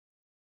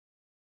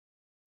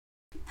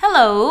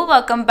Hello,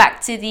 welcome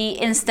back to the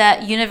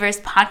Insta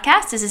Universe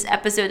podcast. This is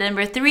episode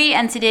number 3,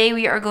 and today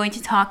we are going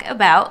to talk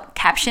about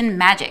caption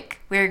magic.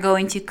 We're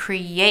going to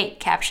create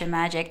caption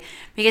magic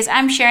because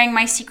I'm sharing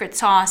my secret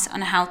sauce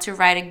on how to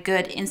write a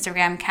good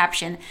Instagram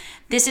caption.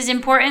 This is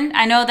important.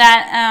 I know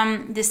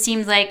that this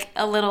seems like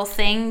a little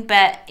thing,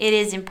 but it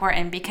is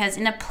important because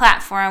in a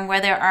platform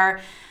where there are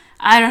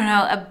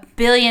a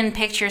billion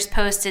pictures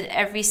posted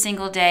every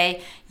single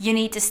day, you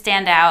need to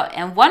stand out.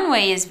 And one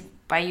way is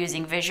by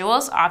using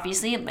visuals,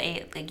 obviously,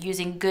 like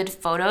using good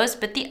photos.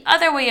 But the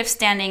other way of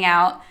standing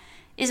out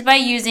is by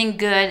using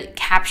good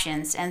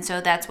captions. And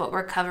so that's what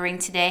we're covering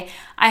today.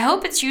 I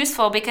hope it's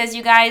useful because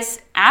you guys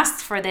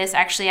asked for this.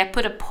 Actually, I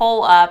put a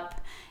poll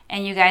up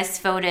and you guys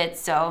voted.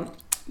 So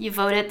you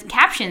voted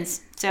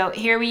captions. So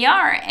here we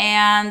are.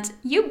 And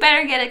you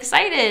better get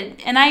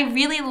excited. And I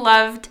really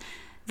loved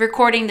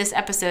recording this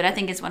episode. I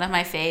think it's one of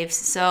my faves.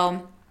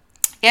 So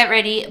get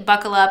ready,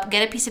 buckle up,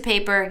 get a piece of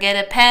paper, get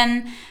a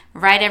pen,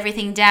 write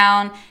everything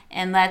down,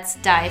 and let's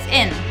dive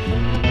in.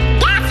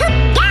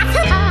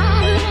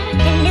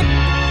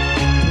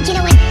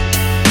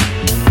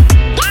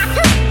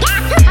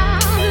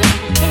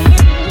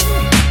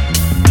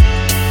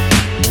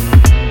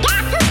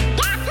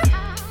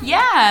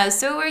 Yeah,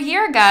 so we're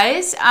here,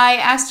 guys. I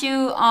asked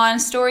you on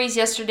stories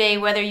yesterday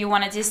whether you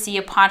wanted to see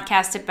a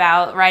podcast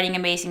about writing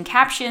amazing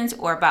captions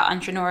or about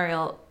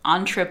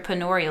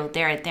entrepreneurial,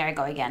 there I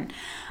go again,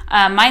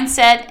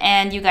 mindset,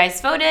 and you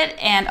guys voted,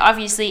 and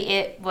obviously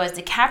it was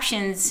the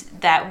captions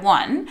that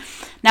won.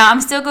 Now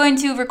I'm still going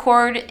to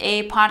record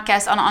a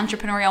podcast on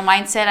entrepreneurial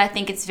mindset. I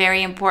think it's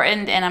very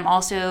important, and I'm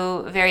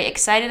also very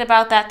excited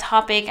about that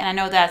topic, and I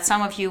know that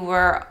some of you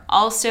were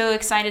also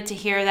excited to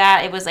hear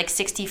that. It was like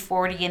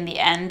 60-40 in the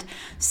end,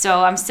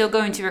 so I'm still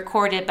going to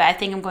record it, but I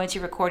think I'm going to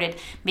record it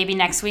maybe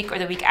next week or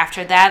the week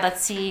after that.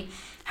 Let's see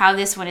how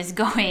this one is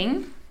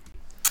going.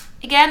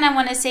 Again, I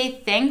want to say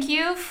thank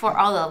you for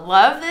all the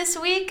love this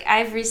week.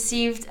 I've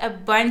received a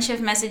bunch of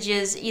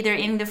messages, either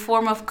in the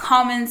form of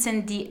comments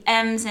and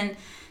DMs, and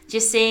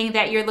just saying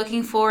that you're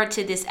looking forward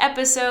to this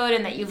episode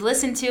and that you've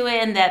listened to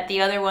it and that the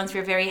other ones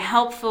were very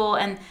helpful.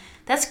 And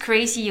that's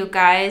crazy, you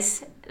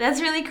guys. That's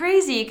really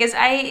crazy because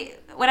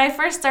when I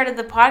first started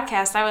the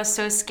podcast, I was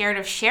so scared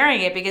of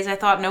sharing it because I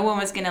thought no one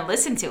was going to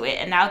listen to it.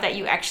 And now that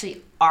you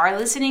actually are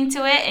listening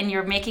to it and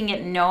you're making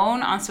it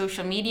known on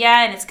social media,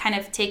 and it's kind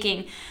of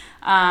taking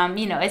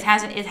it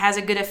has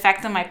a good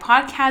effect on my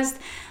podcast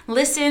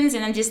listens,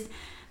 and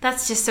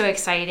that's just so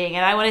exciting.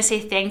 And I want to say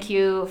thank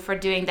you for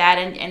doing that,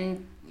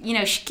 and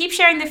keep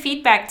sharing the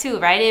feedback too,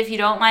 right? If you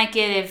don't like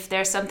it, if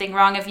there's something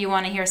wrong, if you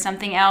want to hear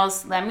something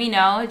else, let me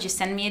know. Just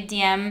send me a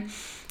DM.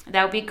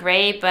 That would be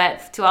great.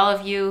 But to all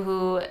of you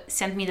who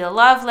sent me the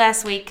love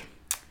last week,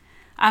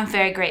 I'm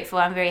very grateful.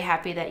 I'm very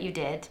happy that you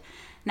did.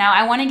 Now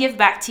I want to give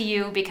back to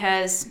you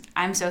because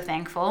I'm so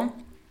thankful.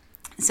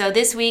 So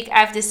this week,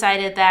 I've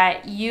decided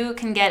that you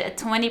can get a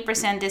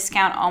 20%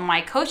 discount on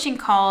my coaching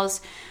calls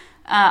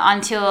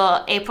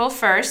until April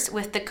 1st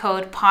with the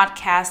code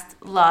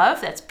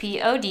PODCASTLOVE. That's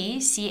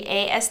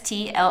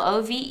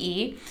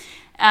PODCASTLOVE.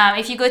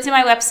 If you go to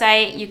my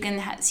website, you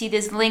can see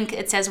this link.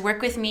 It says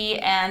work with me,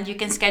 and you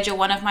can schedule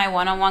one of my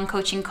one-on-one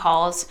coaching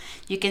calls.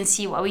 You can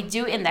see what we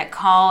do in that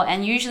call.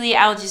 And usually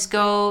I'll just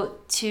go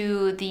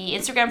to the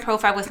Instagram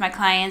profile with my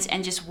clients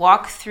and just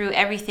walk through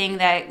everything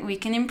that we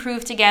can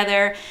improve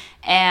together.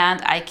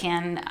 And I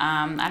can,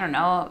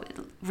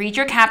 read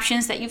your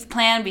captions that you've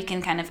planned. We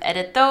can kind of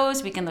edit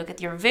those. We can look at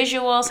your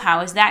visuals.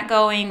 How is that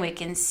going? We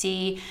can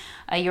see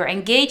your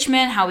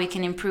engagement, how we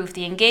can improve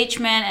the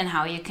engagement, and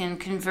how you can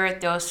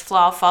convert those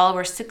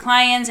followers to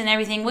clients and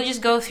everything. We'll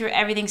just go through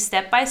everything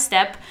step by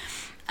step.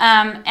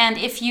 And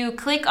if you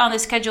click on the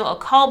schedule a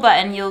call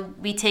button, you'll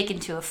be taken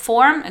to a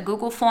form, a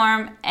Google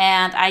form.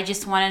 And I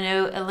just want to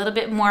know a little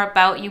bit more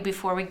about you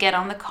before we get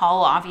on the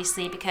call,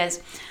 obviously,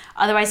 because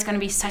otherwise it's going to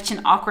be such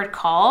an awkward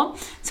call.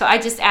 So I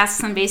just ask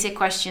some basic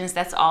questions,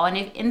 that's all. And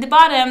in the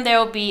bottom, there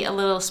will be a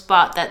little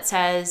spot that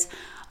says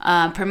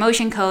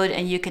promotion code,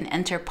 and you can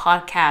enter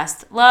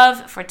podcast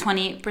love for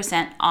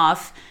 20%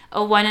 off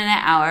a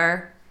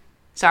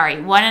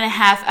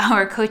 1.5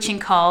 hour coaching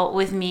call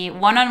with me,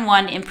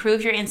 one-on-one.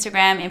 Improve your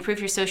Instagram, improve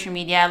your social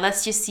media.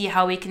 Let's just see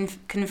how we can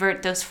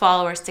convert those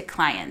followers to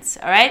clients.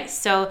 All right,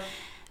 so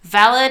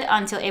valid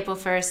until April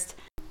 1st.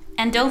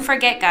 And don't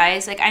forget,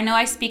 guys, I know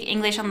I speak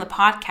English on the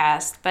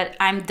podcast, but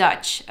I'm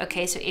Dutch.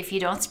 Okay, so if you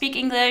don't speak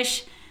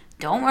English,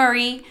 don't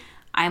worry.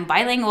 I'm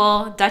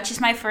bilingual. Dutch is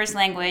my first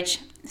language.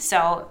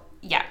 So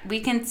yeah, we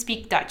can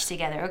speak Dutch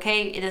together,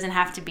 okay? It doesn't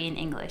have to be in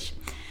English.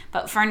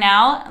 But for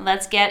now,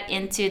 let's get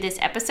into this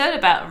episode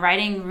about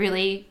writing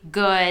really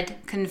good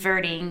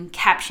converting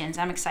captions.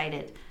 I'm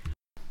excited.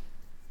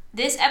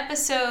 This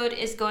episode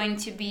is going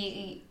to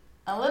be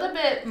a little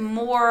bit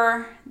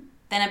more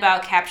than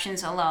about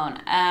captions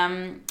alone.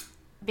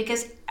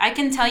 Because I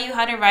can tell you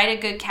how to write a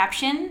good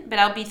caption, but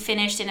I'll be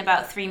finished in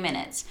about 3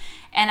 minutes.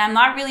 And I'm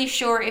not really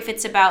sure if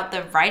it's about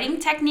the writing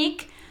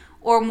technique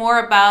or more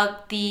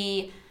about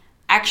the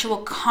actual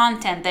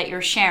content that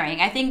you're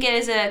sharing. I think it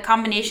is a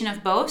combination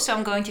of both, so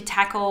I'm going to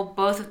tackle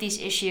both of these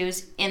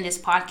issues in this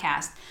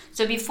podcast.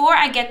 So before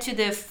I get to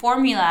the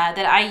formula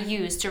that I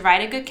use to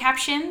write a good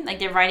caption, like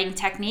the writing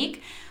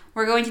technique,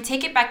 we're going to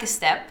take it back a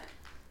step.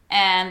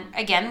 And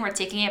again, we're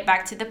taking it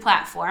back to the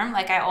platform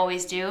like I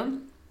always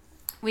do.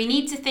 We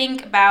need to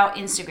think about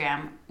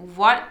Instagram.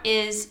 What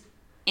is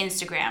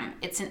Instagram?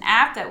 It's an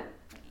app that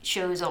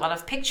shows a lot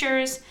of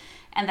pictures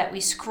and that we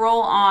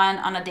scroll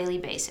on a daily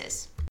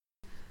basis.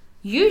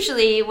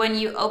 Usually when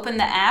you open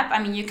the app,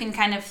 I mean, you can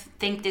kind of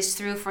think this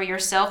through for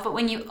yourself, but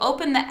when you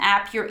open the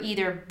app, you're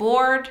either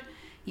bored,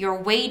 you're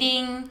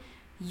waiting,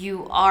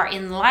 you are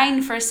in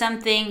line for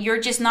something, you're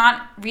just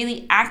not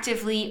really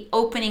actively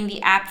opening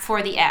the app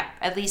for the app.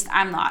 At least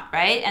I'm not,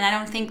 right? And I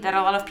don't think that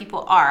a lot of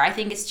people are. I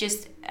think it's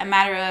just a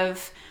matter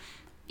of,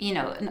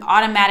 an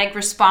automatic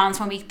response.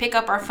 When we pick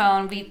up our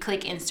phone, we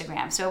click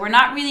Instagram. So we're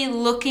not really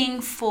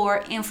looking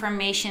for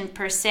information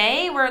per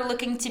se. We're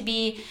looking to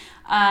be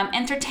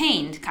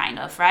entertained, kind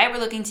of, right?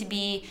 We're looking to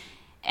be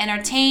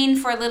entertained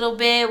for a little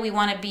bit. We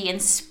want to be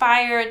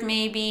inspired,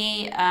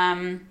 maybe.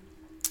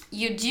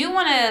 You do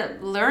want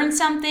to learn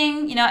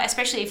something,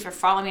 especially if you're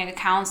following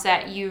accounts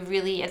that you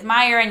really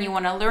admire and you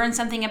want to learn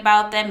something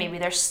about them, maybe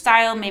their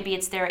style, maybe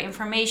it's their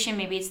information,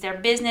 maybe it's their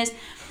business.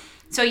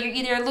 So you're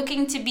either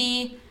looking to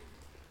be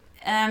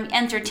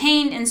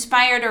entertained,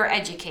 inspired, or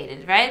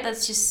educated, right?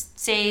 Let's just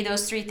say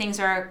those three things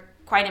are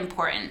quite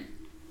important.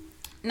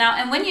 Now,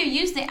 and when you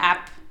use the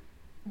app,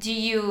 do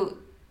you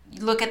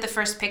look at the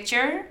first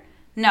picture?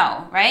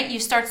 No, right? You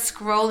start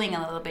scrolling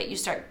a little bit. You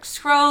start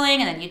scrolling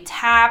and then you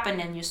tap and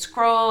then you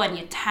scroll and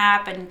you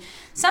tap and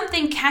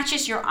something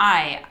catches your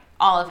eye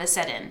all of a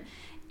sudden.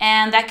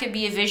 And that could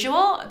be a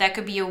visual, that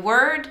could be a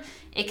word,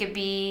 it could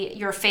be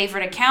your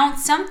favorite account.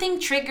 Something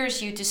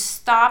triggers you to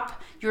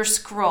stop your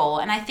scroll.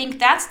 And I think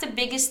that's the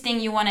biggest thing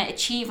you want to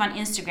achieve on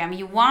Instagram.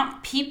 You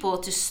want people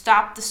to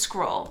stop the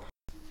scroll.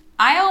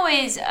 I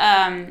always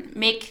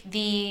make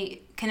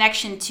the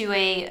connection to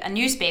a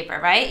newspaper,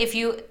 right? If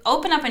you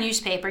open up a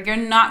newspaper, you're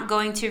not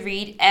going to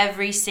read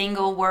every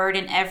single word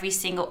in every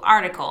single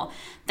article.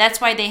 That's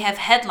why they have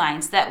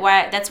headlines.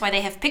 That's why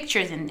they have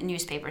pictures in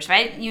newspapers,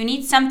 right? You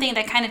need something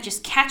that kind of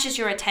just catches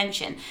your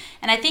attention.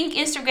 And I think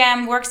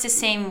Instagram works the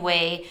same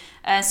way.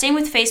 Same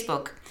with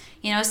Facebook.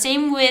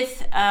 Same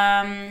with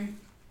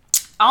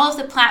all of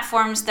the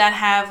platforms that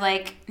have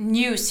like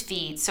news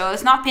feeds. So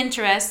it's not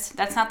Pinterest.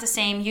 That's not the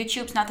same.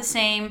 YouTube's not the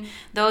same.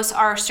 Those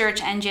are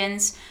search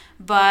engines.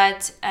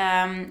 But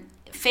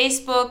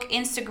Facebook,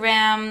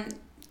 Instagram,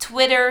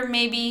 Twitter,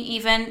 maybe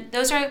even,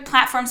 those are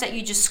platforms that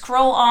you just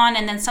scroll on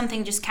and then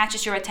something just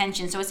catches your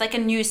attention. So it's like a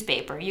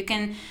newspaper. You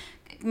can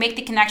make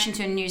the connection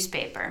to a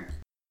newspaper.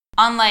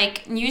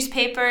 Unlike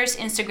newspapers,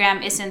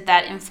 Instagram isn't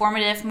that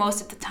informative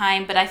most of the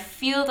time, but I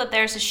feel that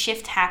there's a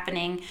shift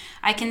happening.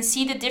 I can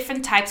see the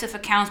different types of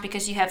accounts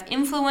because you have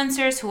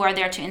influencers who are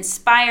there to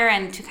inspire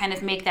and to kind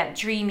of make that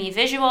dreamy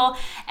visual.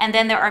 And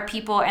then there are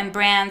people and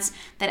brands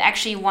that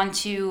actually want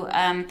to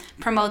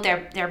promote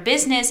their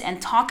business and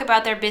talk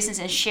about their business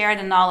and share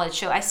the knowledge.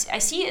 So I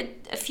see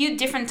a few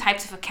different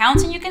types of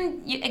accounts, and you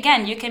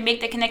can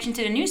make the connection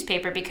to the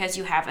newspaper because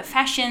you have a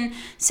fashion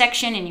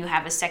section and you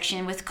have a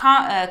section with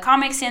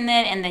comics in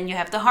it, and then you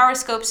have the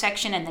horoscope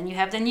section, and then you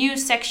have the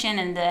news section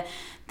and the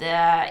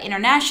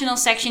international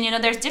section.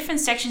 There's different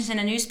sections in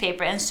a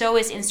newspaper, and so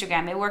is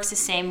Instagram. It works the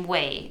same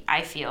way,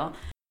 I feel.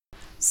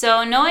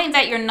 So knowing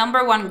that your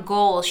number one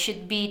goal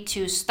should be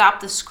to stop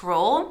the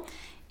scroll,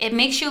 it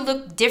makes you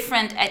look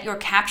different at your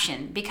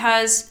caption,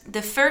 because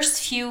the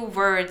first few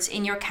words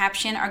in your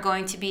caption are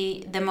going to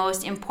be the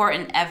most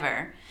important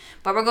ever.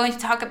 But we're going to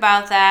talk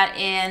about that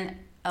in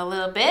a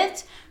little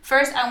bit.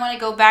 First, I want to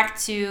go back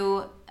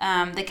to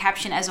the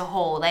caption as a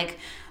whole. Like,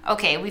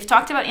 okay, we've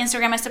talked about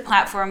Instagram as the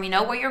platform. We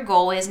know what your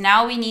goal is.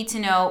 Now we need to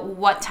know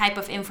what type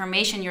of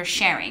information you're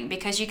sharing,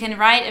 because you can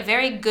write a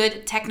very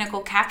good technical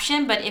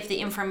caption, but if the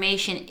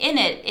information in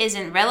it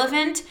isn't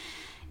relevant,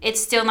 it's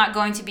still not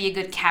going to be a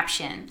good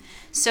caption.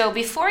 So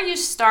before you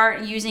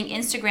start using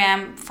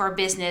Instagram for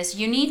business,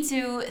 you need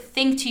to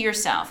think to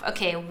yourself,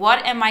 okay,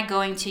 what am I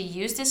going to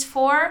use this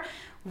for?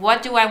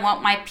 What do I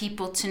want my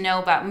people to know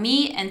about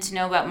me and to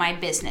know about my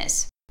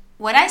business?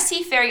 What I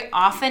see very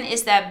often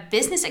is that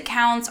business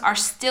accounts are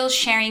still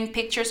sharing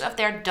pictures of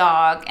their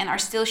dog and are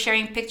still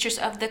sharing pictures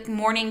of the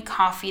morning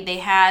coffee they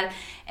had.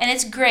 And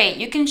it's great.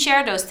 You can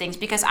share those things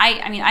because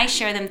I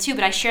share them too,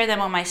 but I share them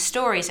on my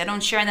stories. I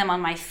don't share them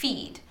on my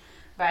feed,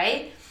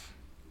 right?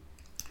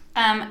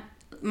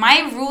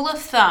 My rule of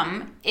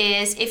thumb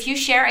is if you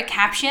share a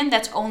caption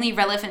that's only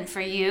relevant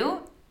for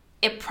you,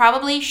 it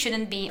probably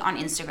shouldn't be on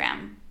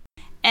Instagram.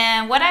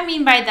 And what I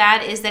mean by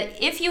that is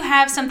that if you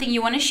have something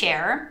you want to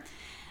share,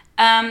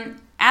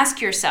 ask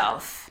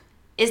yourself,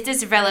 is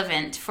this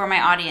relevant for my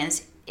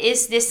audience?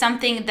 Is this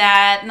something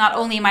that not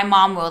only my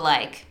mom will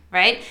like,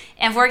 right?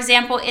 And for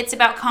example, it's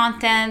about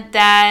content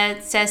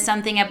that says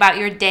something about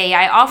your day.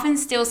 I often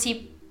still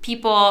see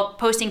people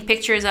posting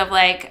pictures of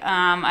like,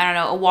 I don't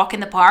know, a walk in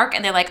the park.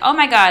 And they're like, oh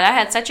my God, I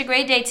had such a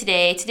great day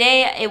today.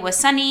 Today it was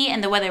sunny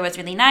and the weather was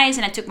really nice.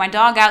 And I took my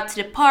dog out to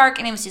the park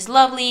and it was just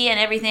lovely and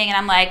everything. And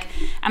I'm like,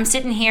 I'm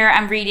sitting here,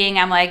 I'm reading.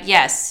 I'm like,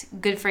 yes,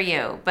 good for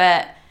you.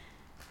 But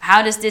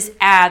how does this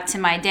add to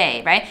my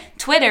day, right?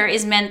 Twitter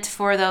is meant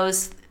for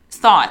those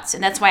thoughts,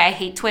 and that's why I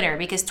hate Twitter,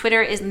 because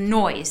Twitter is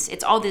noise.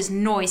 It's all this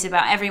noise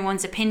about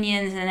everyone's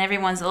opinions and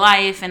everyone's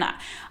life, and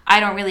I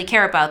don't really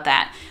care about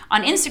that.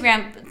 On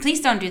Instagram,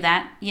 please don't do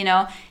that.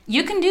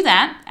 You can do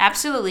that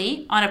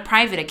absolutely on a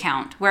private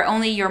account where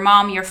only your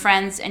mom, your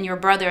friends, and your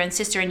brother and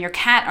sister and your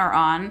cat are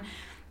on,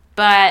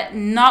 but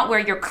not where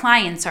your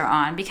clients are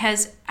on,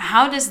 because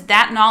how does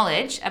that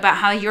knowledge about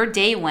how your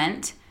day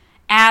went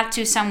add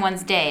to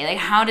someone's day? Like,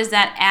 how does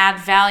that add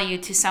value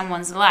to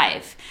someone's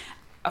life?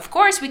 Of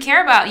course, we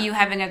care about you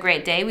having a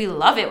great day. We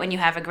love it when you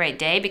have a great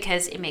day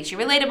because it makes you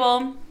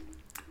relatable,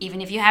 even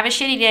if you have a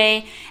shitty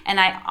day. And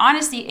I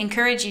honestly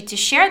encourage you to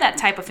share that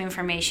type of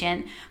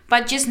information,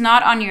 but just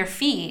not on your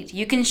feed.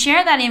 You can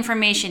share that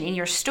information in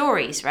your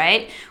stories,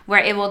 right?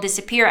 Where it will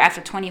disappear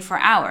after 24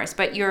 hours.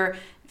 But your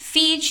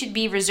feed should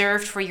be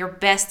reserved for your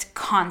best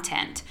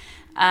content.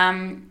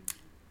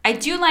 I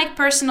do like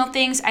personal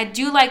things. I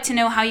do like to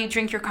know how you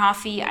drink your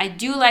coffee. I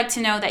do like to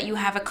know that you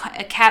have a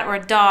cat or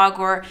a dog,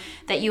 or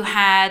that you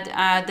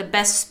had the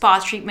best spa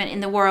treatment in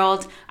the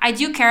world. I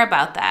do care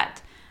about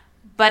that,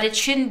 but it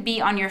shouldn't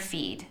be on your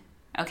feed,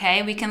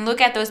 okay? We can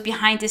look at those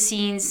behind the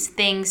scenes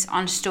things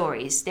on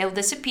stories. They'll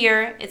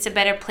disappear. It's a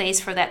better place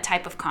for that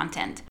type of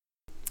content.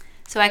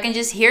 So I can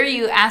just hear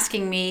you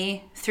asking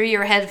me through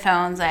your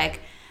headphones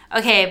like,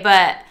 okay,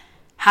 but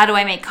how do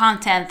I make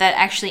content that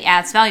actually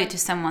adds value to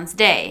someone's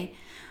day?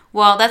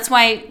 Well, that's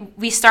why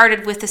we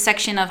started with the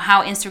section of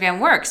how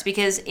Instagram works,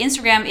 because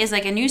Instagram is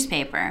like a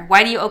newspaper.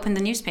 Why do you open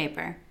the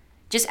newspaper?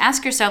 Just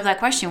ask yourself that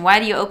question. Why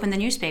do you open the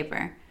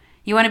newspaper?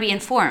 You want to be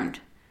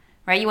informed,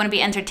 right? You want to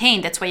be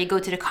entertained. That's why you go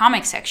to the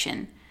comic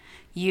section.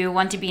 You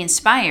want to be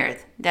inspired.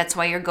 That's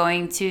why you're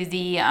going to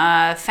the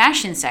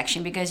fashion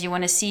section, because you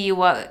want to see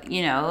what,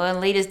 the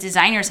latest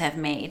designers have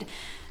made.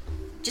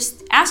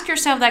 Just ask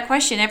yourself that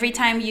question every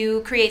time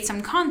you create some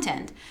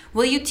content.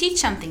 Will you teach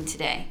something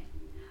today?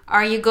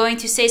 Are you going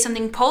to say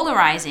something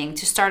polarizing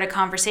to start a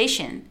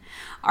conversation?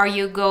 Are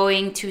you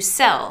going to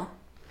sell?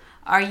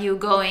 Are you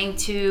going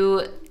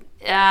to,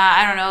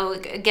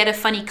 get a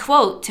funny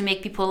quote to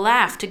make people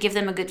laugh, to give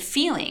them a good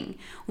feeling?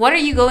 What are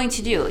you going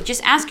to do?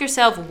 Just ask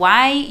yourself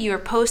why you're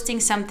posting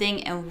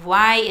something and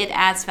why it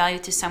adds value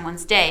to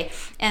someone's day.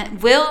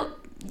 And will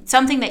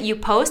something that you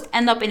post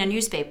end up in a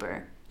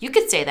newspaper? You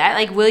could say that.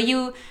 Like, will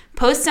you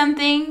post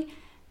something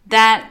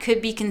that could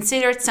be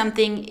considered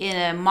something in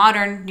a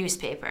modern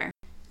newspaper?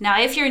 Now,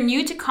 if you're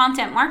new to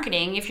content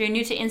marketing, if you're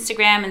new to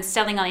Instagram and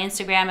selling on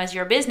Instagram as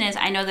your business,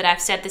 I know that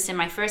I've said this in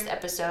my first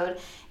episode,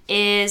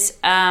 is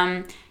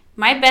my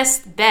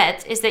best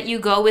bet is that you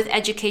go with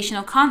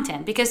educational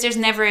content, because there's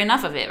never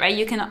enough of it, right?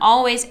 You can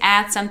always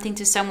add something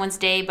to someone's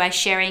day by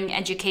sharing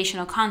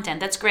educational content.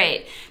 That's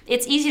great.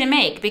 It's easy to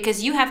make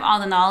because you have all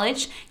the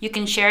knowledge. You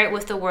can share it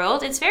with the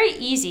world. It's very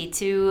easy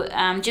to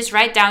just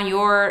write down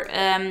your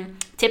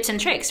tips and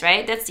tricks,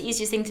 right? That's the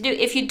easiest thing to do.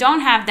 If you don't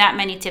have that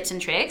many tips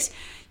and tricks,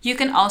 you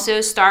can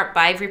also start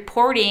by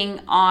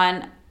reporting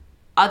on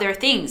other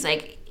things.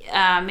 Like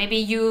maybe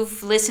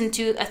you've listened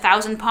to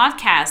 1,000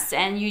 podcasts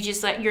and you're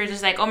just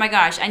like, oh my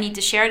gosh, I need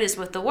to share this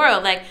with the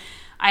world. Like,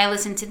 I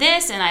listened to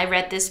this and I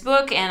read this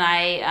book and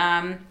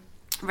I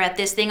read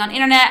this thing on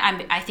internet.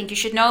 I think you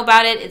should know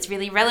about it. It's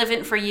really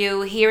relevant for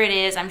you. Here it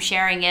is. I'm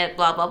sharing it,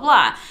 blah, blah,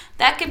 blah.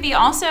 That could be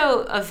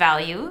also a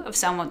value of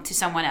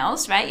someone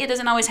else, right? It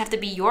doesn't always have to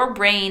be your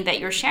brain that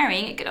you're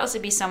sharing. It could also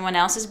be someone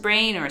else's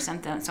brain or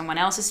someone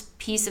else's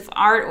piece of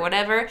art or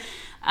whatever.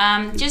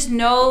 Just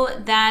know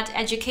that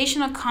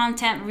educational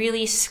content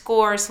really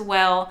scores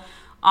well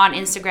on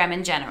Instagram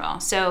in general.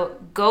 So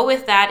go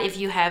with that if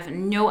you have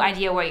no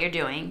idea what you're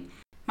doing.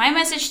 My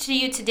message to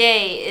you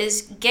today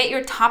is get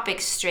your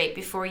topics straight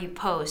before you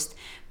post.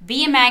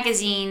 Be a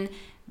magazine,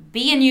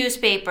 be a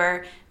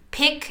newspaper,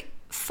 pick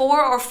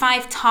 4 or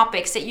 5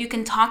 topics that you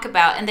can talk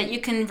about and that you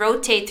can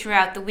rotate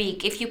throughout the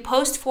week. If you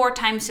post 4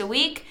 times a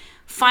week,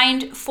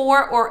 find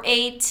 4 or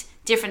 8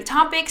 different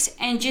topics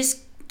and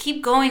just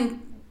keep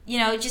going,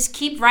 just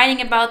keep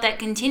writing about that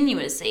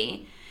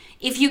continuously.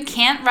 If you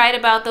can't write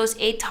about those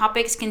 8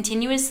 topics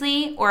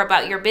continuously or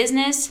about your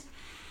business,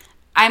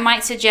 I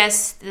might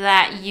suggest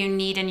that you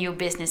need a new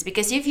business,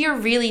 because if you're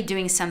really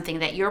doing something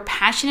that you're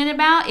passionate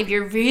about, if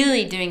you're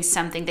really doing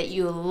something that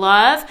you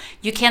love,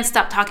 you can't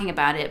stop talking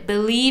about it.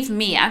 Believe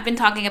me, I've been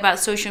talking about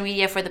social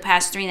media for the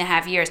past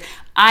 3.5 years.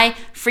 I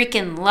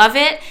freaking love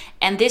it.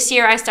 And this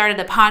year I started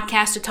a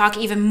podcast to talk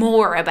even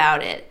more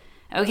about it.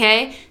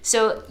 Okay?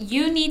 So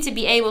you need to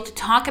be able to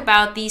talk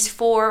about these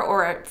 4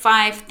 or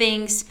 5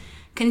 things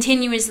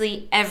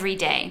continuously every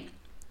day.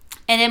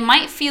 And it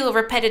might feel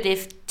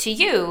repetitive to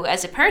you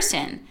as a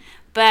person,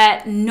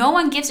 but no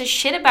one gives a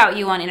shit about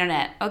you on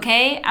internet,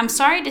 okay? I'm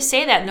sorry to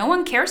say that. No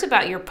one cares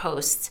about your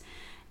posts.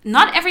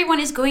 Not everyone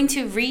is going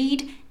to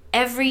read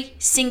every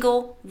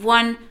single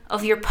one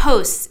of your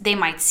posts. They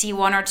might see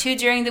one or two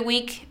during the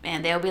week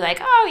and they'll be like,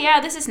 oh yeah,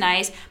 this is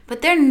nice,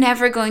 but they're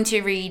never going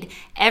to read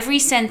every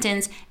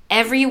sentence,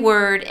 every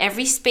word,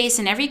 every space,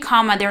 and every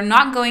comma. They're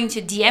not going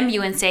to DM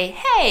you and say,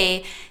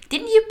 hey,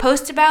 didn't you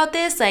post about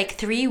this like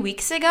 3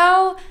 weeks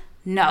ago?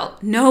 No,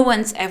 no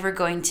one's ever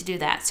going to do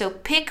that. So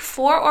pick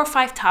 4 or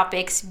 5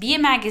 topics, be a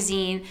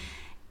magazine,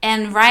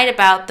 and write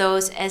about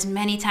those as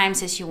many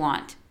times as you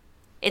want.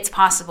 It's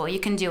possible. You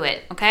can do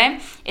it, okay?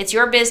 It's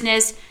your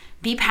business.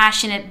 Be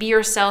passionate, be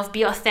yourself,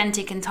 be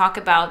authentic, and talk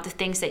about the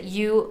things that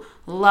you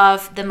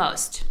love the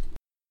most.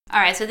 All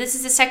right, so this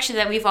is the section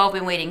that we've all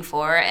been waiting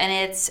for, and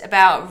it's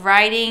about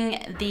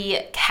writing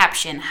the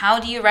caption. How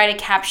do you write a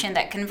caption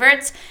that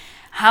converts?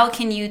 How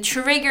can you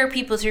trigger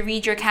people to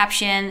read your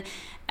caption?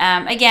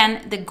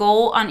 Again, the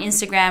goal on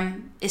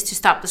Instagram is to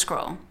stop the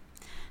scroll.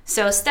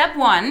 So step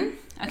 1,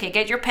 okay,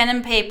 get your pen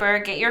and paper,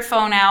 get your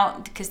phone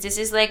out, because this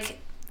is like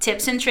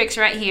tips and tricks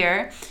right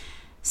here.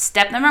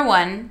 Step number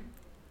 1,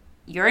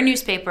 you're a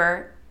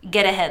newspaper,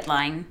 get a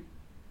headline.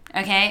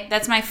 Okay,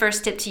 that's my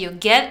first tip to you.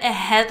 Get a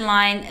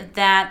headline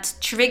that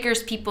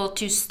triggers people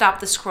to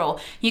stop the scroll.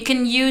 You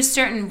can use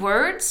certain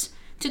words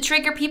to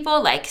trigger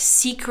people, like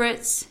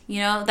secrets.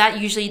 That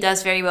usually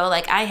does very well.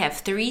 Like, I have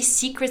 3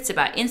 secrets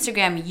about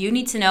Instagram you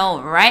need to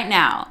know right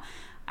now.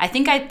 I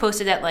think I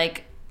posted that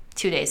like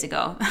 2 days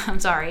ago. I'm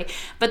sorry.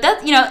 But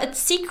that,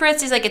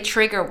 secrets is like a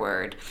trigger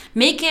word.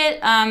 Make it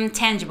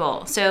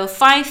tangible. So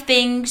 5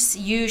 things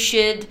you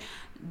should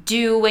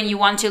do when you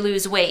want to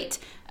lose weight.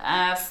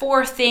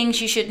 4 things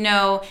you should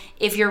know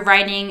if you're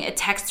writing a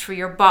text for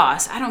your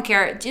boss. I don't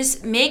care.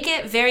 Just make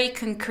it very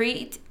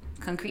concrete.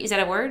 Concrete, is that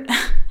a word?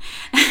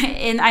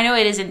 And I know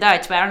it is in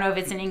Dutch, but I don't know if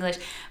it's in English.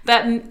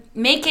 But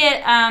make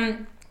it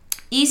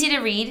easy to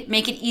read.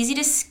 Make it easy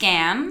to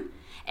scan.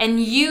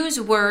 And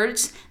use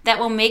words that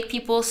will make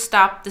people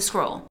stop the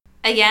scroll.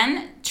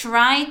 Again,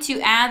 try to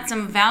add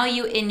some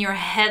value in your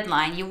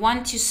headline. You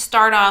want to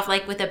start off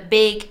like with a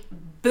big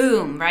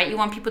boom, right? You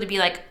want people to be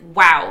like,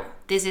 wow,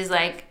 this is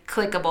like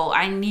clickable.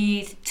 I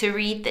need to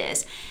read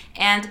this.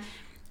 And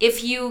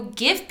if you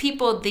give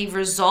people the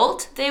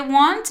result they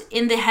want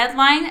in the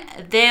headline,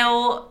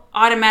 they'll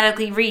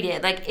automatically read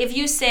it. Like if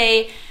you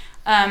say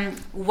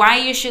why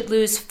you should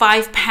lose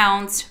 5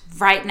 pounds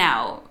right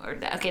now,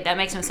 okay, that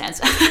makes no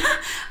sense.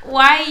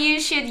 Why you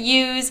should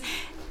use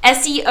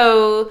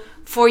SEO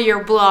for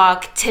your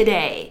blog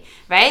today,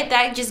 right?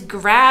 That just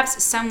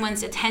grabs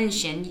someone's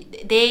attention.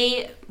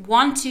 They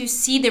want to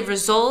see the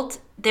result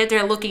that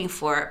they're looking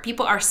for.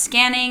 People are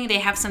scanning, they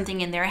have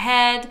something in their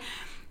head,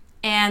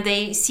 and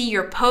they see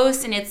your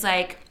post and it's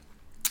like,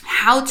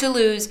 how to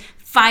lose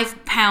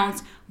 5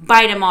 pounds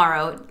by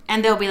tomorrow.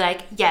 And they'll be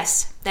like,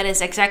 yes, that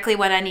is exactly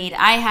what I need.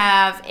 I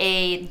have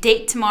a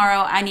date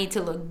tomorrow. I need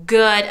to look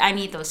good. I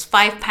need those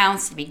 5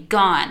 pounds to be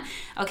gone.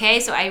 Okay,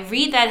 so I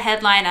read that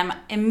headline. I'm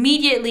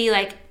immediately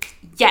like,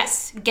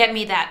 yes, get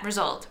me that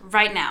result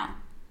right now.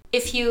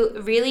 If you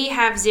really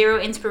have zero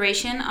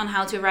inspiration on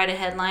how to write a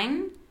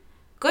headline,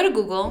 go to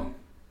Google,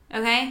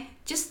 okay?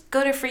 Just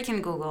go to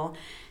freaking Google.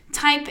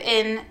 Type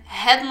in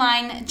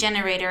headline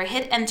generator,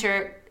 hit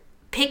enter,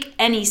 pick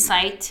any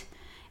site,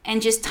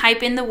 and just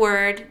type in the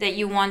word that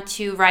you want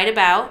to write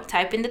about,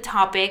 type in the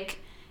topic,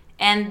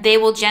 and they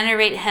will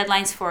generate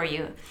headlines for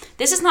you.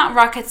 This is not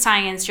rocket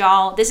science,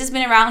 y'all. This has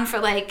been around for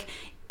like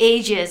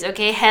ages,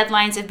 okay?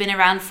 Headlines have been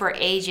around for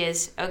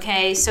ages,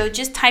 okay? So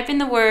just type in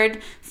the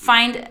word,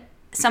 find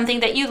something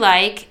that you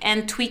like,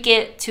 and tweak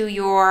it to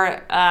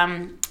your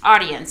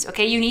audience,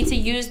 okay? You need to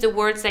use the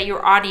words that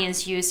your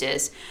audience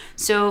uses.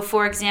 So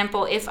for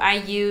example, if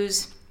I'm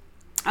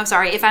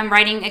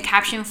writing a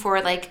caption for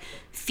like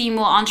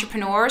female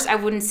entrepreneurs, I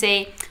wouldn't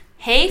say,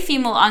 hey,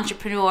 female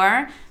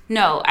entrepreneur.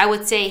 No, I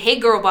would say, hey,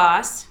 girl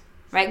boss,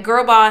 right?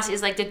 Girl boss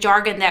is like the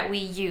jargon that we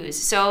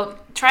use. So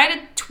try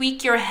to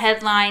tweak your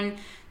headline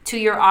to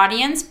your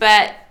audience,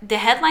 but the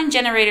headline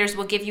generators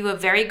will give you a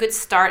very good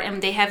start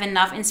and they have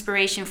enough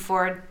inspiration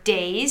for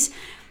days.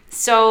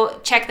 So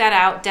check that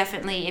out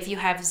definitely if you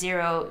have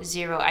zero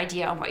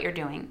idea on what you're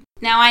doing.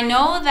 Now I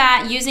know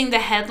that using the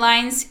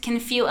headlines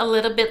can feel a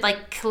little bit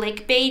like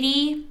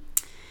clickbaity.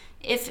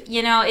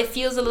 It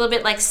feels a little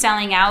bit like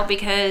selling out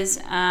because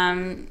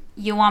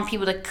you want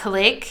people to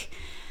click.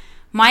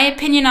 My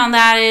opinion on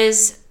that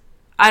is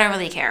I don't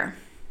really care.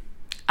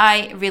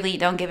 I really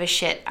don't give a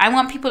shit. I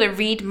want people to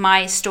read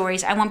my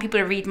stories. I want people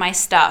to read my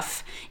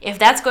stuff. If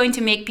that's going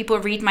to make people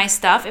read my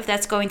stuff, if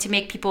that's going to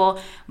make people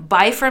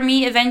buy from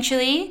me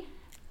eventually,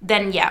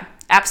 then yeah,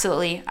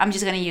 absolutely. I'm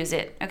just going to use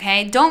it,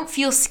 okay? Don't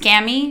feel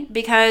scammy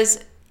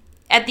because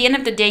at the end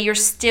of the day, you're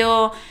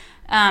still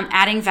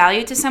adding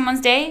value to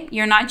someone's day.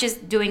 You're not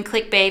just doing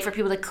clickbait for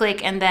people to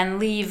click and then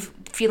leave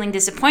feeling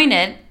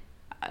disappointed.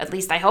 At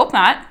least I hope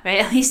not, right?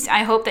 At least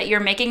I hope that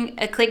you're making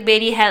a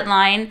clickbaity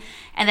headline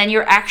and then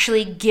you're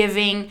actually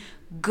giving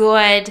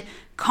good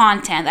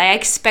content. I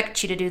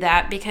expect you to do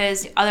that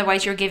because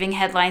otherwise you're giving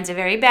headlines a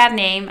very bad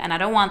name and I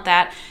don't want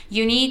that.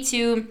 You need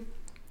to,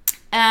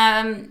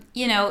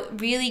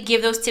 really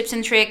give those tips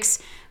and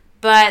tricks,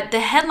 But the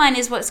headline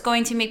is what's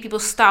going to make people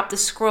stop the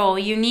scroll.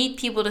 You need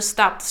people to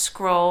stop the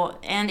scroll.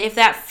 And if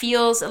that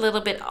feels a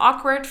little bit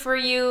awkward for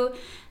you,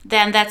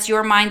 then that's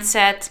your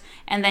mindset.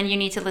 And then you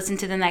need to listen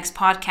to the next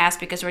podcast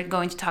because we're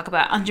going to talk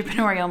about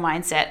entrepreneurial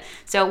mindset.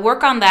 So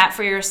work on that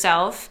for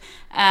yourself.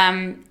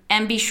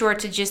 And be sure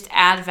to just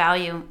add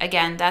value.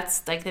 Again,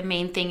 that's like the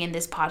main thing in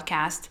this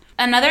podcast.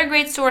 Another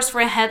great source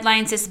for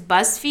headlines is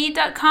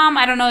BuzzFeed.com.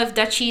 I don't know if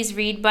Dutchies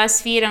read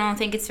BuzzFeed. I don't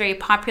think it's very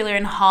popular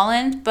in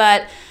Holland,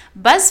 but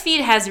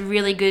BuzzFeed has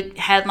really good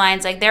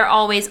headlines. Like, they're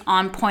always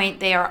on point.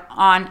 They are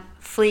on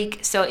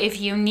fleek. So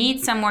if you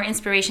need some more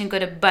inspiration, go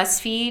to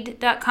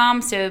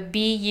BuzzFeed.com. So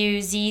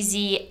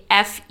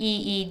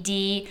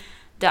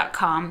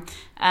BuzzFeed.com.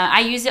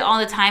 I use it all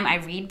the time. I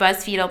read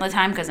BuzzFeed all the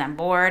time because I'm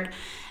bored.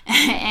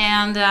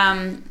 And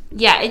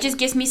it just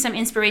gives me some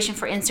inspiration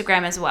for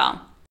Instagram as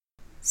well.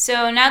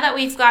 So now that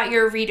we've got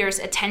your reader's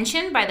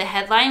attention by the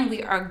headline,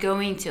 we are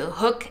going to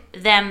hook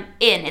them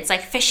in. It's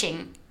like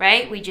fishing,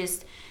 right? We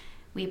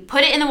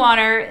put it in the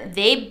water,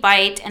 they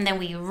bite, and then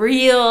we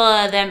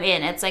reel them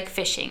in. It's like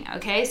fishing,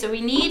 okay? So we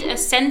need a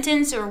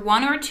sentence or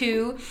one or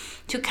two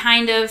to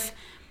kind of,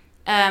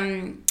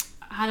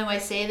 how do I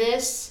say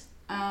this?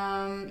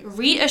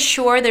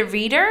 Reassure the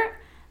reader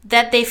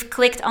that they've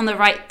clicked on the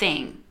right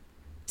thing.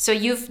 So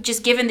you've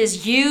just given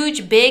this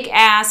huge, big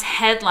ass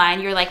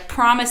headline. You're like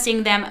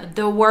promising them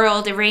the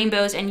world, the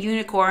rainbows and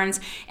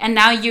unicorns. And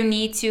now you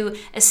need to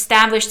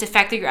establish the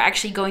fact that you're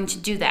actually going to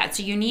do that.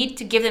 So you need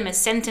to give them a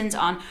sentence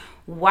on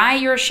why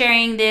you're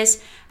sharing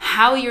this,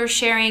 how you're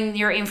sharing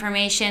your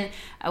information,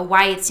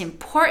 why it's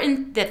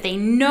important that they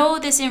know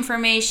this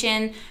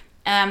information.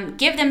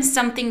 Give them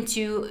something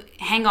to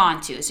hang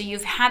on to. So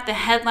you've had the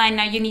headline,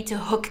 now you need to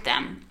hook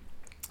them.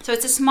 So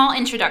it's a small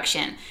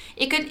introduction.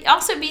 It could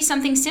also be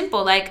something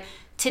simple like,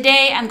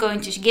 today I'm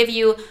going to give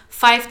you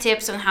 5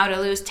 tips on how to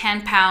lose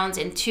 10 pounds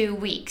in 2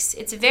 weeks.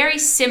 It's a very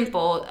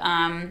simple,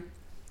 a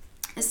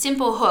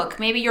simple hook.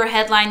 Maybe your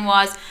headline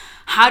was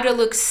how to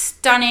look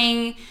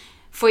stunning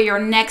for your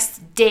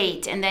next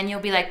date. And then you'll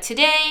be like,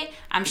 today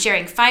I'm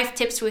sharing 5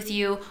 tips with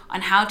you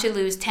on how to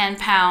lose 10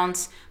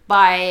 pounds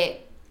by...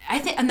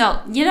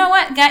 you know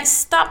what, guys?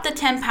 Stop the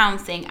 10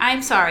 pound thing.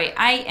 I'm sorry.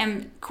 I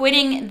am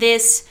quitting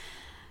this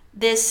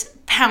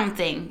pound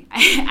thing.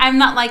 I'm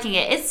not liking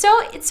it. It's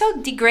so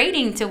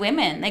degrading to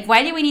women. Like,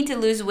 why do we need to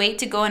lose weight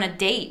to go on a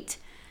date?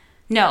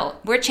 No,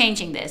 we're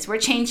changing this.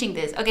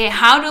 Okay,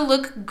 how to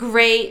look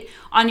great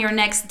on your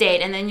next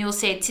date. And then you'll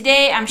say,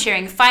 today I'm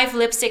sharing 5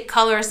 lipstick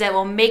colors that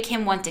will make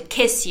him want to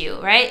kiss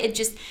you, right? It's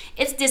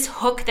this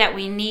hook that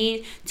we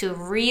need to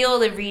reel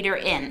the reader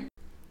in.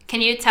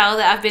 Can you tell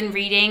that I've been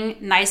reading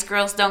Nice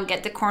Girls Don't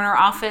Get the Corner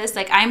Office?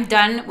 Like, I'm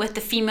done with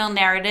the female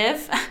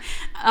narrative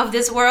of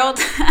this world.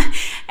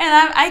 And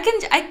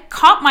I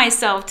caught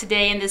myself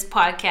today in this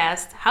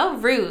podcast. How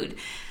rude.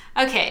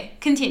 Okay,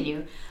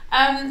 continue.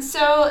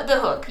 So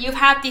the hook. You've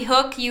had the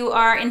hook. You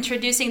are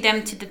introducing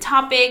them to the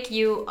topic.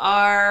 You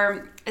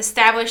are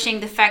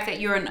establishing the fact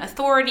that you're an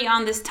authority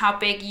on this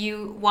topic.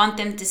 You want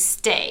them to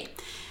stay.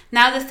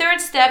 Now, the third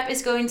step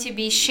is going to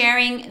be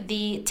sharing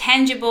the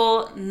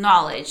tangible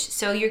knowledge.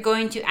 So you're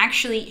going to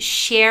actually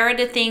share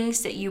the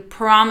things that you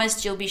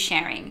promised you'll be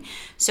sharing.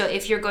 So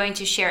if you're going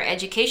to share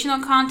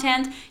educational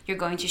content, you're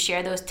going to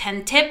share those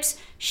 10 tips,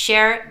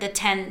 share the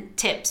 10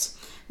 tips.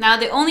 Now,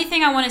 the only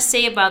thing I want to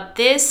say about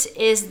this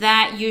is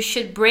that you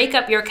should break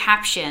up your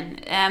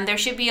caption. There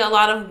should be a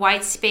lot of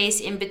white space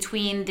in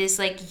between this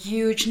like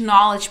huge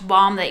knowledge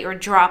bomb that you're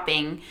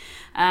dropping.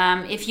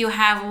 If you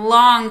have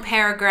long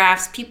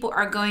paragraphs, people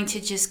are going to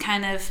just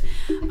kind of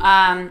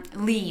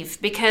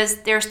leave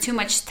because there's too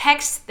much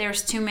text,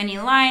 there's too many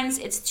lines,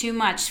 it's too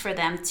much for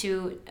them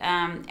to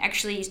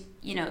actually,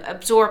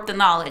 absorb the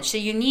knowledge. So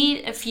you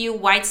need a few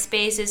white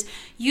spaces.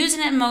 Use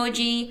an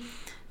emoji,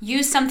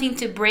 use something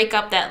to break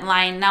up that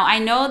line. Now, I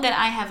know that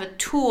I have a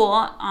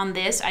tool on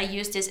this. I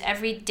use this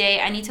every day.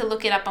 I need to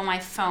look it up on my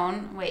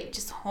phone. Wait,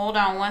 just hold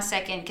on one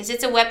second because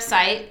it's a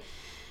website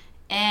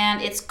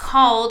and it's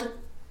called...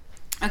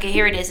 Okay,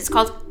 here it is. It's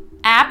called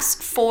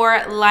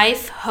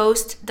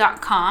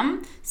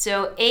appsforlifehost.com.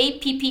 So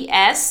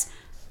APPS,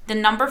 the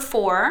number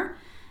 4,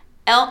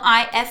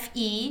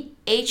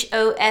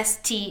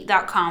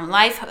 LIFEHOST.com.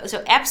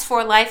 So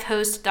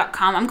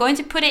appsforlifehost.com. I'm going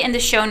to put it in the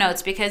show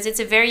notes because it's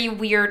a very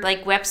weird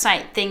like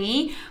website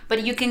thingy,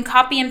 but you can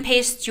copy and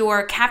paste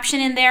your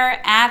caption in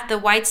there, add the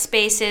white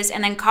spaces,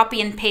 and then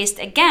copy and paste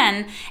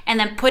again, and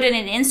then put it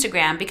in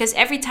Instagram because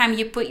every time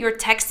you put your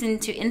text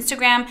into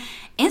Instagram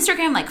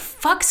like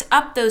fucks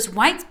up those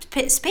white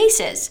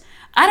spaces.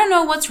 I don't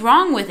know what's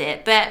wrong with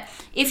it, but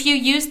if you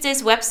use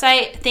this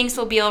website, things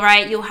will be all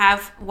right. You'll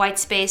have white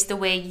space the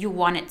way you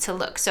want it to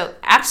look. So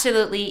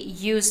absolutely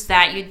use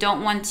that. You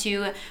don't want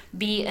to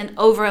be an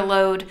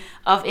overload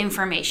of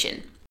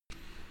information.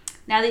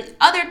 Now, the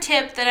other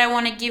tip that I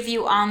want to give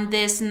you on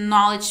this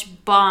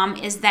knowledge bomb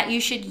is that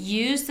you should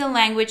use the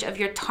language of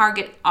your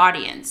target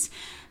audience.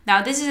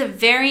 Now, this is a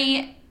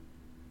very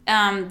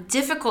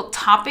difficult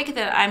topic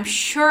that I'm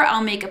sure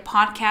I'll make a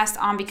podcast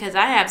on because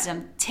I have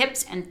some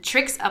tips and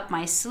tricks up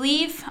my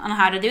sleeve on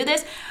how to do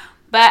this.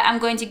 But I'm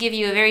going to give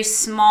you a very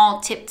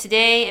small tip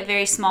today, a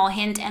very small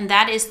hint, and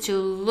that is to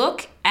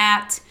look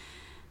at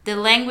the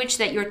language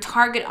that your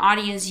target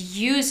audience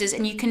uses.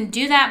 And you can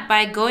do that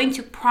by going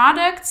to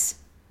products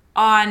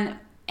on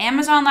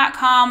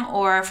Amazon.com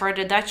or for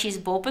the Dutchies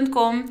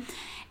bol.com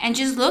and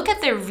just look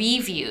at the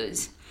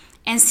reviews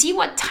and see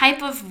what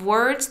type of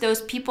words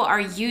those people are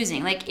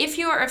using. Like if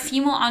you're a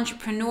female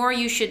entrepreneur,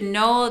 you should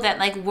know that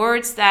like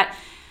words that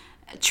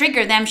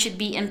trigger them should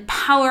be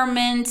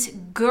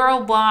empowerment,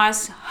 girl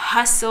boss,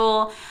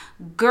 hustle,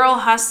 girl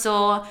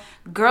CEO.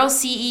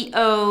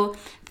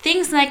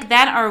 Things like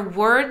that are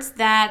words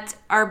that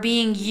are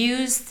being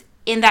used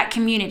in that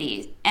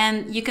community.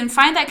 And you can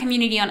find that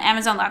community on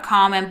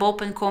Amazon.com and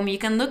bol.com. You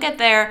can look at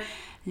their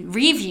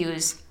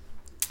reviews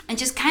and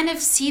just kind of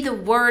see the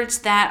words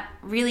that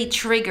really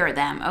trigger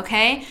them,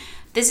 okay?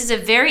 This is a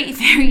very,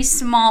 very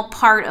small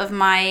part of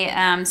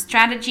my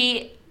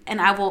strategy,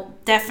 and I will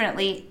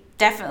definitely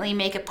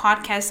make a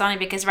podcast on it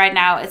because right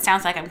now it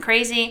sounds like I'm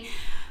crazy.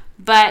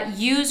 But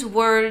use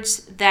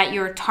words that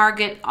your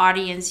target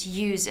audience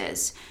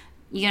uses.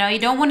 You know, you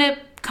don't want to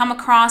come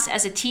across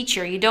as a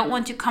teacher. You don't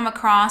want to come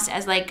across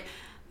as like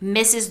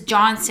Mrs.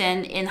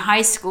 Johnson in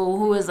high school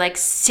who was like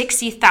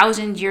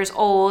 60,000 years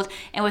old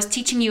and was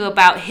teaching you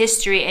about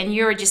history, and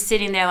you're just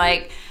sitting there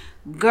like,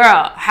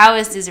 girl, how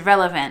is this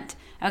relevant?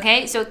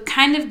 Okay, so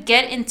kind of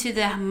get into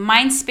the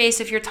mind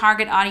space of your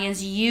target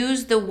audience.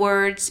 Use the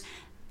words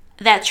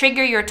that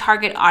trigger your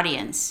target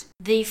audience.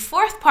 The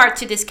fourth part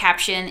to this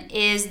caption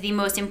is the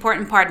most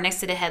important part next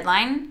to the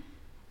headline.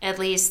 At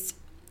least,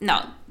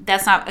 no,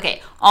 that's not,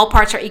 okay, all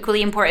parts are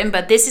equally important,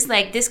 but this is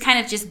like, this kind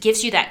of just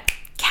gives you that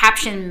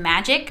caption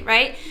magic,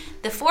 right?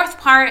 The fourth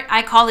part,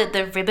 I call it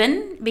the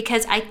ribbon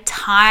because I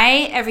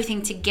tie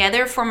everything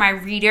together for my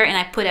reader and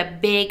I put a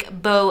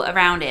big bow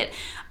around it.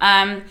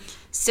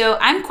 So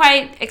I'm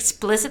quite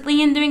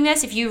explicitly in doing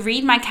this. If you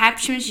read my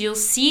captions, you'll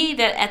see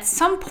that at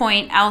some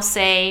point I'll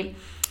say,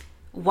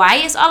 why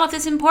is all of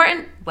this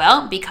important?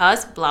 Well,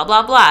 because blah,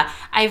 blah, blah.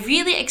 I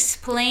really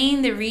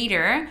explain the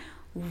reader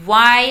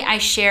why I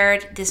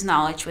shared this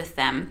knowledge with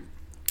them.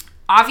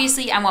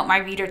 Obviously, I want my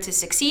reader to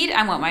succeed.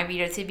 I want my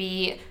reader to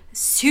be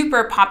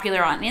super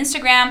popular on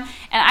Instagram.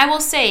 And I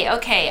will say,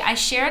 okay, I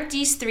shared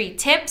these 3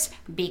 tips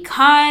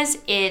because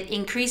it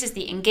increases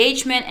the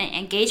engagement, and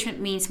engagement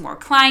means more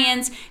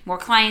clients. More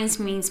clients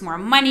means more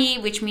money,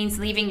 which means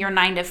leaving your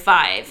 9 to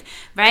 5,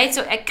 right?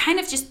 So I kind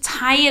of just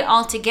tie it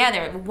all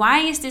together. Why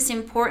is this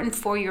important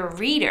for your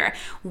reader?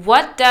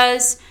 What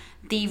does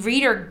the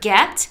reader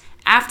get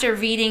after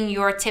reading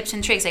your tips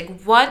and tricks?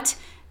 Like, what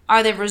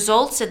are the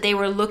results that they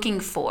were looking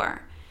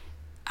for?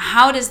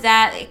 How does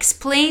that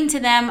explain to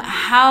them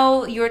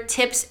how your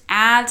tips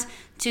add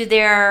to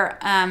their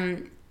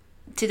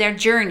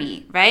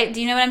journey, right? Do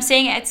you know what I'm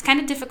saying? It's kind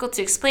of difficult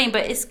to explain,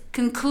 but it's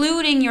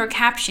concluding your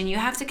caption. You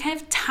have to kind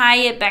of tie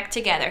it back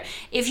together.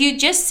 If you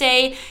just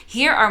say,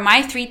 here are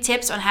my 3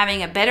 tips on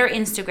having a better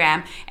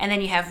Instagram, and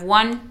then you have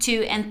 1,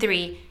 2, and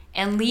 3,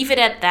 and leave it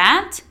at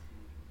that,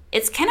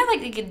 it's kind of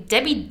like a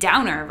Debbie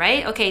Downer,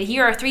 right? Okay,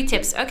 here are 3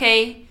 tips.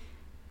 Okay,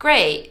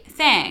 great,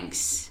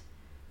 thanks.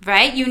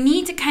 Right? You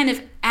need to kind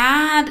of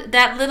add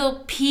that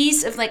little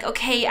piece of like,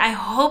 okay, I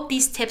hope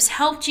these tips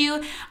helped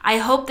you. I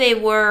hope they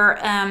were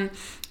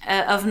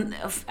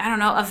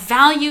of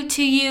value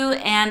to you,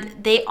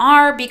 and they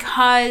are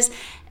because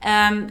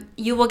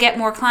you will get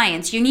more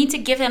clients. You need to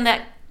give them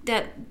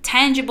that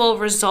tangible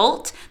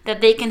result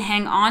that they can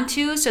hang on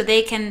to, so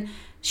they can,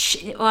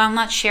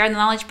 not share the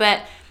knowledge,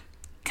 but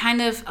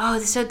kind of, oh,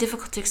 this is so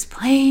difficult to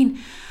explain.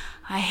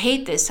 I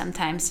hate this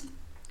sometimes.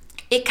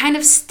 It kind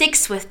of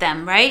sticks with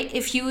them, right?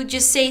 If you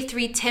just say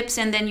 3 tips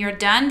and then you're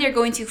done, they're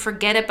going to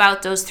forget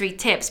about those 3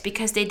 tips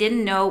because they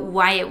didn't know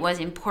why it was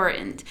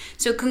important.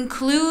 So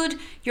conclude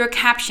your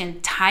caption,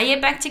 tie it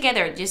back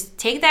together. Just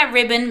take that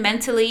ribbon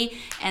mentally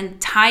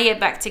and tie it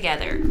back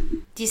together.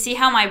 Do you see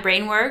how my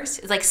brain works?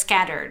 It's like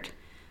scattered.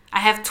 I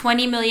have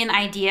 20 million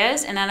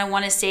ideas and then I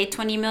want to say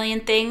 20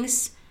 million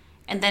things,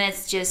 and then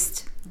it's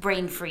just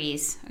brain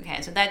freeze.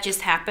 Okay, so that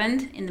just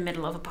happened in the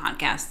middle of a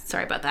podcast.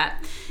 Sorry about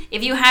that.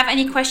 If you have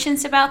any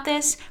questions about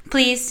this,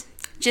 please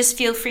just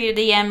feel free to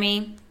DM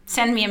me,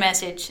 send me a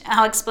message.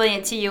 I'll explain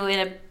it to you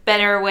in a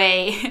better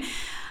way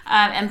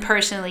and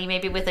personally,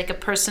 maybe with like a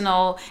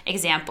personal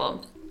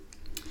example.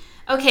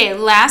 Okay,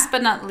 last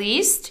but not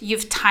least,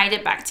 you've tied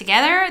it back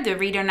together. The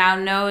reader now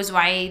knows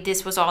why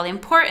this was all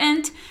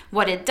important,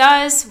 what it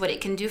does, what it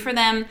can do for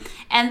them.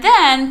 And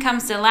then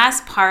comes the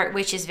last part,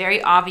 which is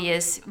very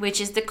obvious,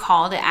 which is the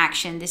call to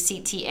action, the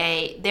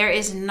CTA. There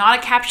is not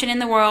a caption in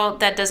the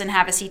world that doesn't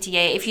have a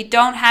CTA. If you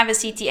don't have a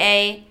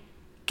CTA,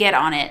 get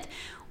on it.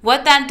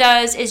 What that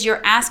does is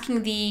you're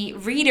asking the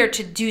reader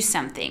to do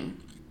something.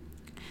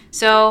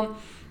 So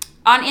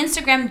on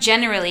Instagram,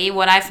 generally,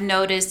 what I've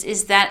noticed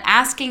is that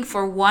asking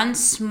for one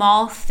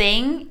small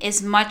thing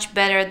is much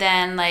better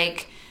than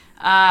like,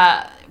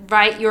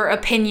 write your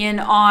opinion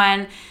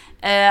on,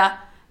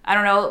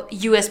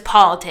 US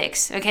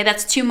politics. Okay,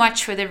 that's too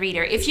much for the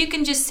reader. If you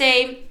can just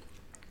say,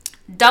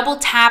 double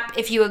tap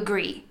if you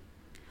agree,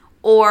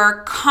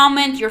 or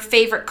comment your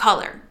favorite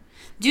color.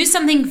 Do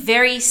something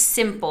very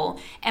simple,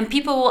 and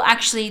people will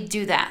actually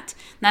do that.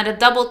 Now, the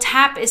double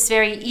tap is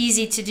very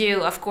easy to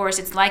do. Of course,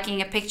 it's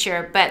liking a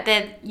picture, but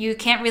that you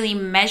can't really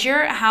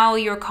measure how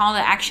your call to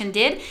action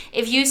did.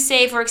 If you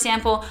say, for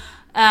example,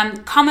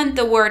 comment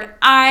the word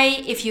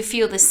I if you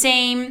feel the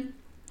same,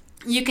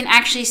 you can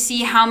actually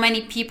see how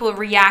many people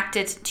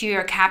reacted to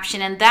your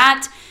caption, and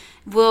that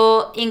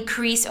will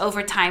increase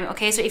over time.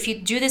 Okay, so if you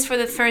do this for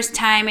the first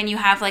time and you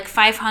have like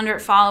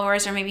 500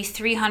 followers or maybe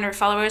 300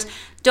 followers,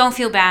 don't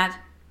feel bad.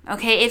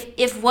 Okay,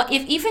 if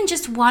even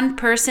just one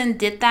person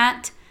did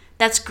that,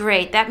 that's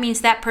great. That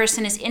means that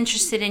person is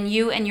interested in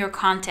you and your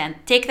content.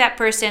 Take that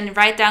person,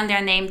 write down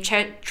their name,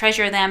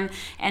 treasure them,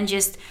 and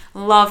just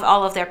love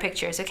all of their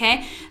pictures,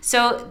 okay?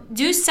 So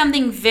do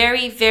something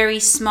very, very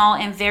small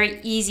and very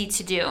easy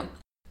to do.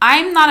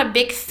 I'm not a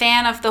big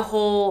fan of the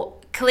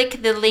whole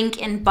click the link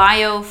in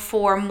bio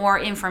for more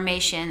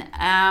information.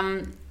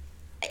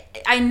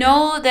 I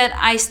know that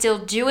I still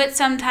do it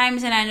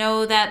sometimes, and I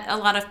know that a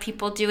lot of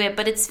people do it,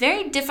 but it's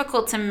very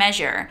difficult to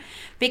measure,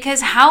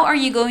 because how are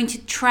you going to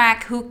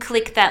track who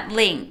clicked that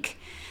link?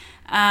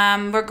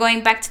 We're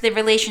going back to the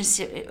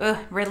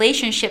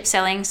relationship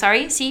selling.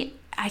 Sorry, see,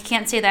 I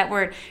can't say that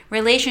word.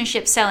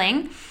 Relationship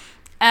selling.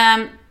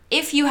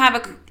 If you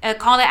have a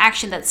call to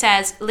action that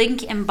says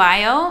link in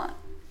bio,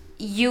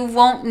 you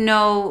won't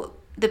know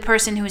the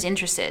person who is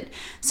interested.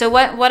 So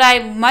what I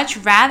much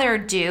rather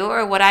do,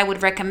 or what I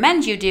would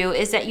recommend you do,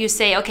 is that you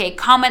say, okay,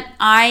 comment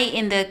I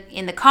in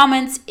the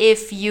comments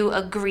if you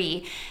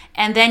agree,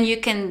 and then you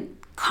can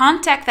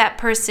contact that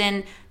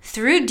person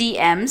through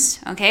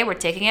DMs. Okay, we're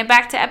taking it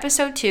back to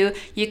episode 2.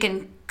 You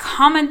can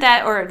comment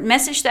that or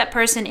message that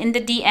person in the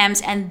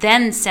DMs and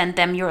then send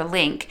them your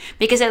link,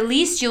 because at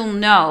least you'll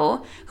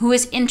know who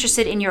is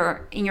interested in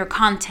your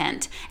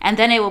content, and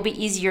then it will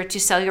be easier to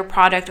sell your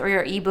product or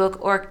your ebook,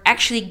 or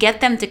actually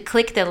get them to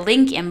click the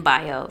link in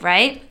bio,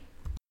 right?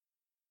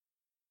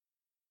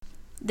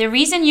 The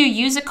reason you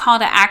use a call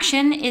to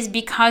action is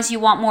because you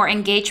want more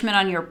engagement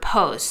on your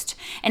post.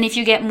 And if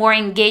you get more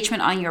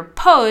engagement on your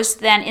post,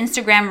 then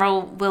Instagram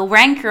will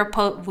rank your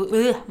post.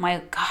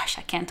 My gosh,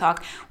 I can't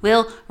talk.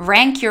 Will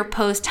rank your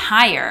post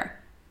higher,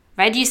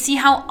 right? Do you see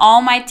how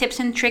all my tips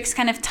and tricks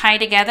kind of tie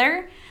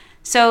together?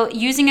 So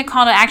using a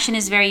call to action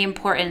is very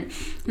important.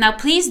 Now,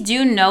 please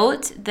do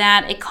note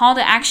that a call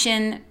to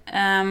action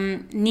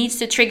needs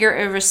to trigger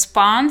a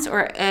response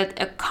or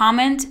a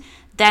comment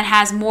that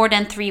has more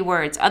than 3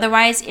 words.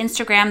 Otherwise,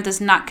 Instagram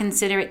does not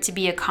consider it to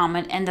be a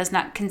comment and does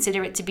not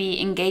consider it to be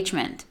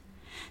engagement.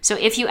 So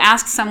if you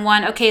ask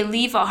someone, okay,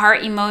 leave a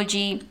heart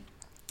emoji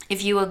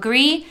if you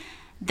agree,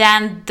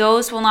 then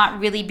those will not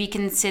really be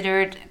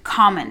considered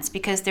comments,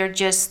 because they're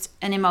just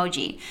an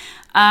emoji.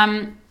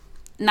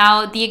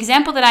 Now, the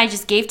example that I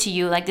just gave to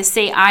you, like the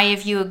say I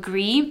if you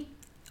agree,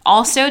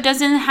 also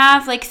doesn't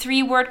have like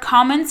 3-word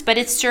comments, but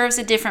it serves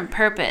a different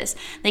purpose.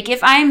 Like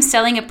if I'm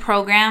selling a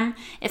program,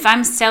 if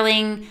I'm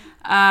selling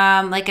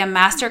like a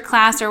master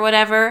class or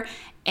whatever,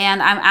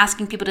 and I'm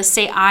asking people to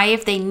say I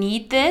if they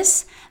need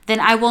this, then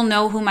I will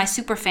know who my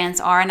super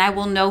fans are and I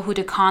will know who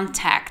to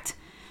contact.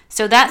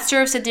 So that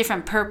serves a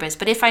different purpose.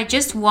 But if I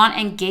just want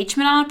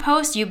engagement on a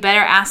post, you better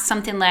ask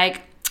something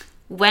like,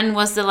 when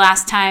was the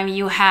last time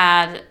you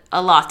had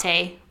a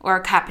latte or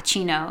a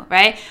cappuccino,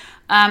 right?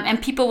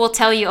 And people will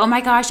tell you, oh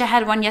my gosh, I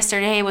had one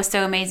yesterday. It was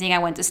so amazing. I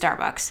went to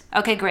Starbucks.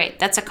 Okay, great.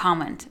 That's a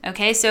comment.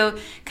 Okay, so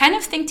kind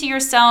of think to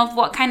yourself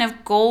what kind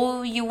of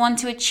goal you want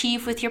to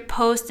achieve with your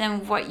post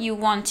and what you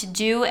want to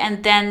do,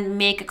 and then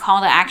make a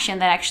call to action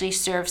that actually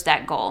serves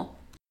that goal.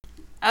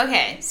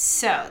 Okay,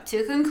 so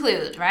to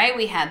conclude, right,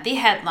 we had the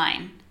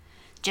headline.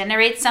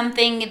 Generate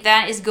something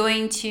that is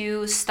going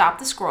to stop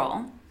the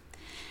scroll.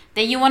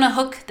 Then you want to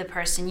hook the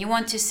person. You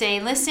want to say,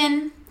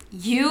 listen,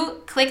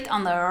 you clicked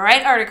on the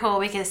right article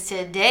because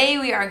today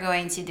we are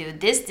going to do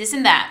this, this,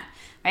 and that,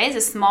 right? It's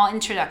a small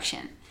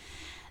introduction.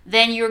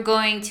 Then you're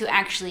going to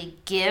actually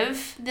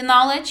give the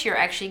knowledge. You're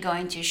actually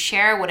going to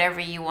share whatever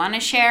you want to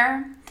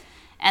share.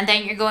 And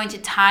then you're going to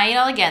tie it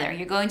all together.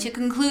 You're going to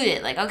conclude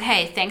it like,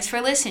 okay, thanks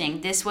for listening.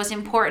 This was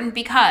important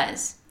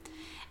because.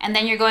 And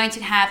then you're going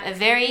to have a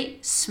very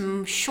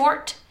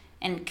short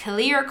and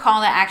clear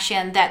call to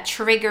action that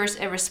triggers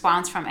a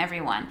response from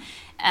everyone.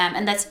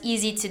 And that's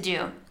easy to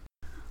do.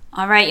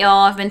 All right,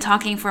 y'all, I've been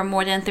talking for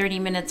more than 30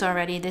 minutes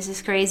already. This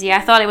is crazy.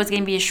 I thought it was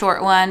going to be a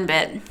short one,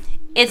 but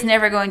it's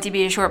never going to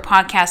be a short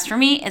podcast for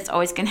me. It's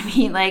always going to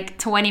be like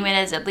 20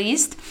 minutes at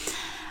least.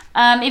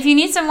 If you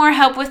need some more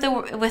help with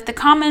the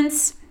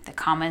comments,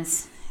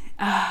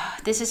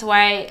 this is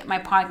why my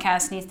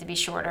podcast needs to be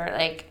shorter.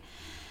 Like,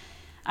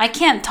 I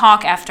can't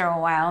talk after a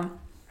while.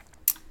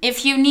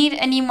 If you need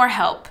any more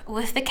help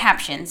with the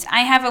captions,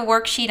 I have a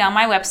worksheet on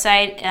my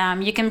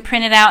website. You can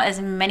print it out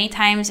as many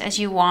times as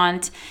you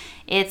want.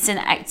 It's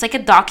like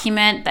a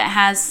document that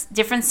has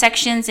different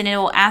sections, and it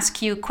will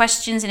ask you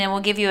questions and it will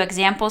give you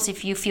examples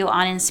if you feel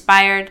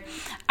uninspired.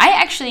 I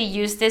actually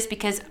use this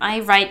because I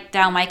write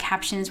down my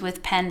captions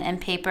with pen and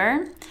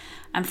paper.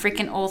 I'm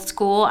freaking old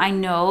school, I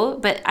know,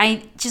 but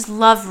I just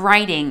love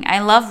writing. I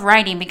love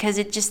writing because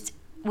it just,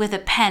 with a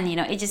pen,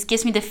 it just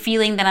gives me the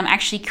feeling that I'm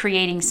actually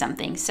creating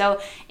something. So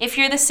if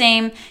you're the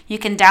same, you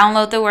can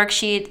download the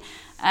worksheet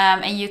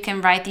and you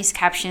can write these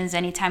captions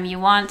anytime you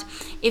want.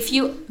 If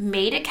you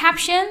made a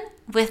caption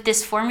with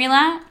this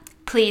formula,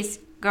 please,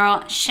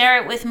 girl,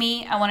 share it with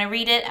me. I want to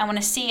read it. I want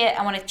to see it.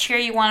 I want to cheer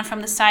you on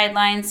from the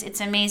sidelines.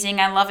 It's amazing.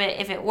 I love it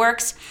if it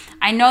works.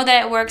 I know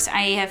that it works.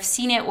 I have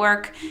seen it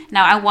work.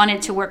 Now I want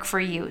it to work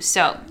for you.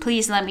 So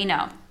please let me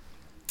know.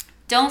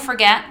 Don't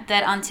forget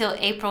that until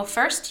April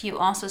 1st, you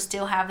also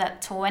still have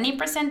that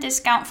 20%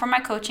 discount for my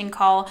coaching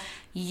call.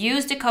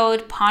 Use the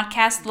code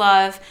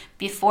PODCASTLOVE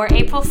before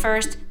April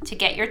 1st to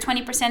get your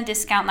 20%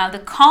 discount. Now, the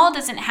call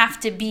doesn't have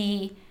to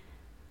be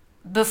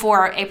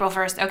before April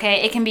 1st,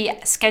 okay? It can be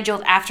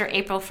scheduled after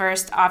April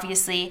 1st,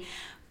 obviously.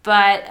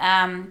 But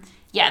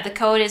the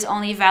code is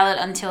only valid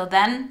until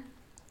then.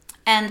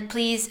 And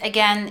please,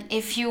 again,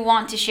 if you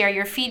want to share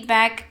your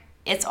feedback,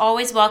 it's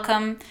always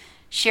welcome.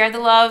 Share the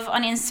love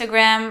on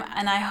Instagram,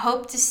 and I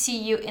hope to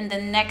see you in the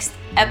next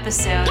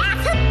episode.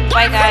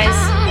 Bye, guys.